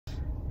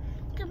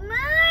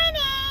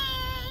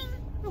morning.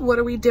 What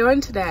are we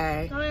doing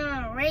today? Going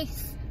on a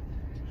race.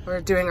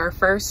 We're doing our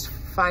first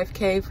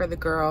 5K for the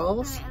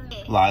girls.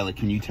 Lila,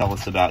 can you tell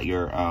us about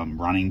your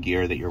running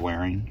gear that you're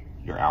wearing,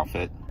 your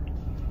outfit?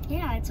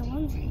 Yeah, it's a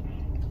onesie.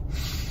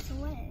 It's a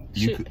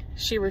wedge.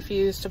 She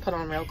refused to put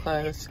on real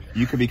clothes.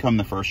 You could become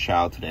the first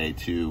child today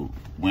to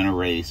win a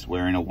race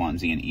wearing a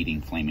onesie and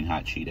eating Flaming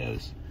Hot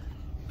Cheetos.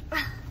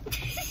 Well,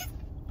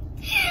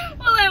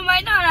 I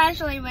might not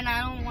actually when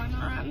I don't want to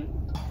run.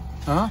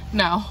 Huh?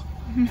 No.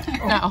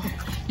 No.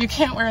 You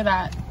can't wear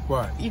that.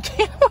 What? You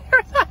can't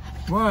wear that.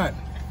 What?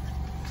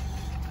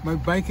 My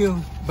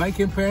biking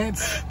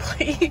pants?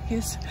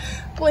 Please.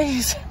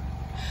 Please.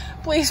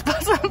 Please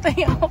put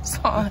something else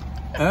on.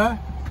 Huh?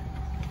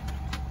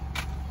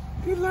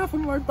 You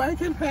laughing at my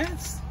biking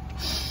pants?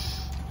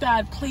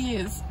 Dad,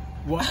 please.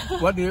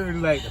 What do you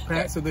like, the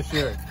pants or the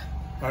shirt?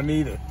 Or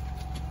neither?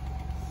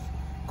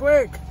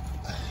 Quick!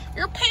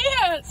 Your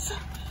pants!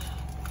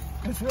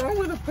 What's wrong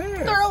with the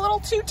pants? They're a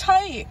little too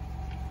tight.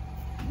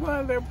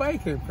 Well, they're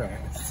biking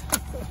pants.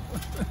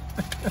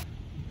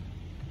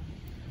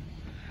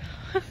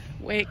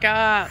 Wake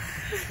up.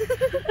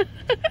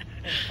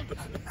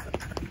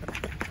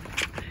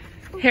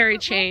 Harry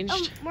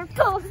changed. More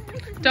clothes.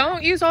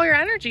 Don't use all your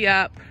energy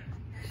up.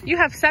 You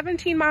have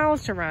 17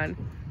 miles to run.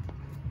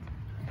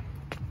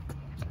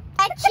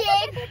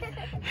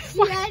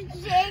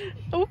 Stretching.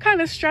 What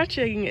kind of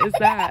stretching is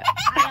that?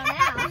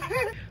 I don't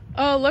know.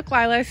 Oh, look,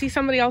 Lila, I see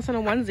somebody else in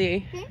a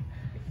onesie.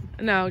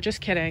 No,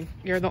 just kidding.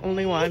 You're the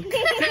only one. Hit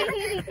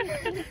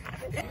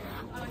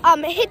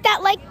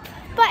that like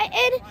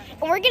button,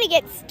 and we're gonna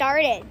get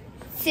started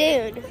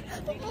soon.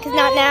 Cause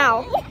not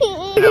now.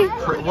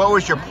 What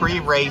was your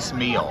pre-race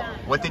meal?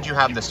 What did you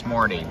have this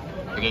morning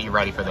to get you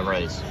ready for the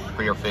race,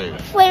 for your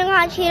food? Flaming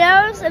Hot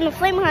Cheetos, and the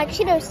Flaming Hot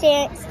Cheetos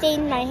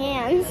stained my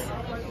hands.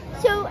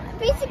 So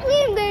basically,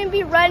 I'm going to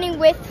be running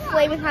with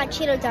Flaming Hot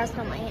Cheeto dust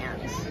on my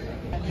hands.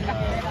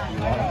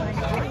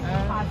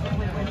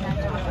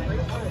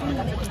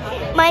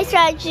 My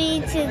strategy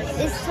is to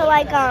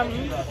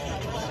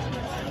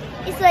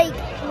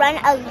run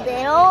a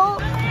little.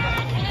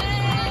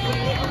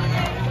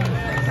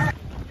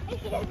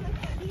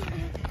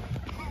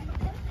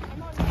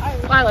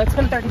 Lila, it's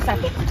been 30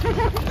 seconds.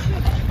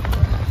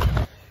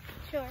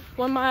 Sure.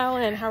 1 mile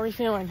in, how are we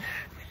feeling?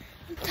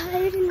 I'm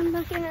tired and I'm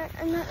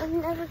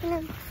never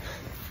gonna,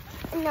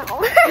 no.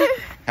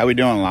 How we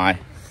doing, Lai?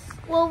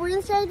 Well, we're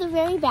gonna start at the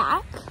very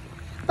back,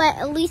 but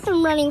at least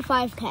I'm running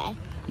 5K.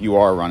 You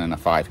are running a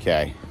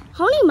 5K.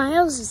 How many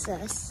miles is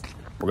this?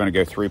 We're gonna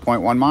go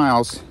 3.1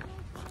 miles.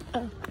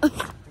 Oh.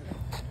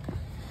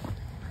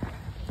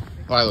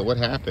 Lila, what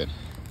happened?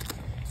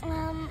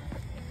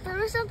 There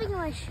was something in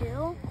my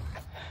shoe.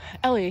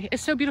 Ellie,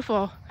 it's so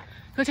beautiful.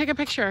 Go take a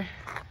picture.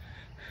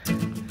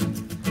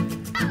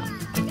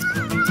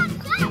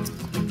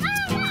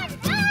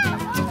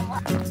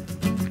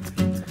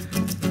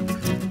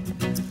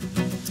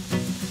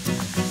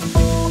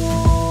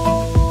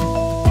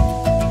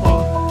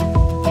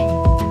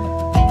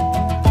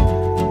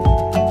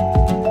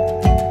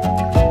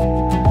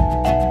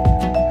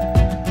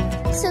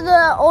 So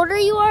the older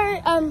you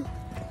are,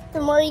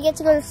 the more you get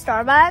to go to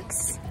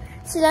Starbucks.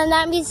 So then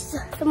that means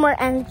the more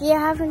energy you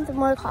have and the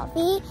more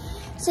coffee.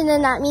 So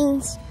then that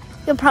means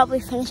you'll probably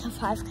finish a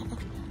 5K.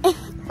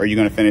 Are you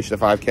gonna finish the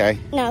 5K?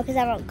 No, because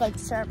I don't go to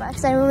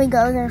Starbucks. I really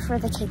go there for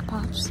the cake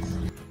pops.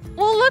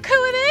 Well, look who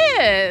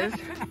it is.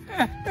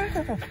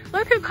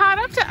 Look who caught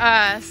up to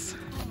us.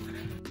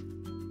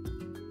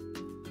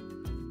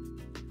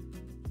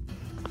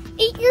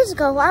 8 years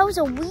ago, I was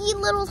a wee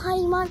little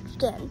tiny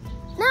munchkin.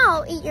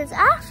 Now, 8 years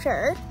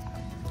after,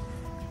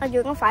 I'm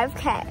doing a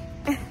 5K.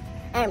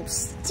 I'm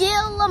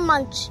still a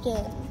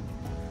munchkin.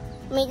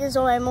 I'm 8 years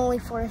old, I'm only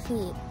 4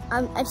 feet.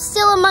 I'm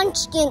still a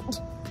munchkin.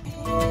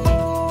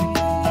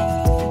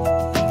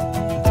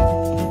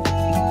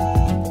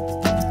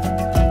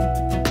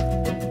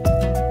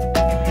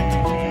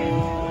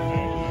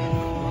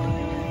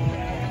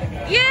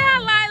 Yeah,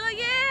 Lila,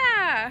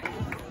 yeah.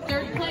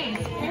 Third place,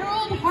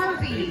 Harold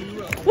Harvey.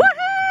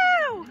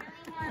 Woohoo!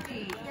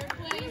 Harvey, third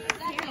place,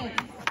 second.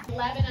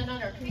 11 and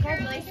under.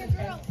 Congratulations,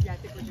 guys.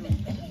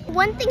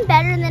 One thing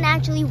better than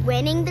actually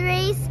winning the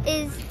race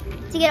is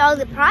to get all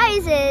the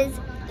prizes,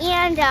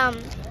 and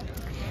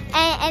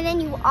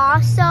then you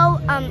also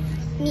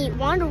meet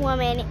Wonder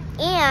Woman,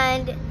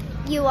 and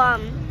you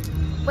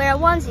wear a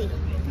onesie.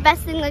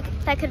 Best thing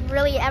that could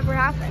really ever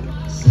happen.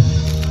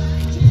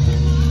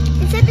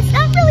 Except it's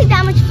not really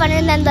that much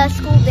funner than the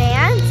school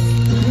dance.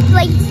 It's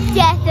like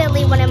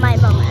definitely one of my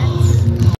moments.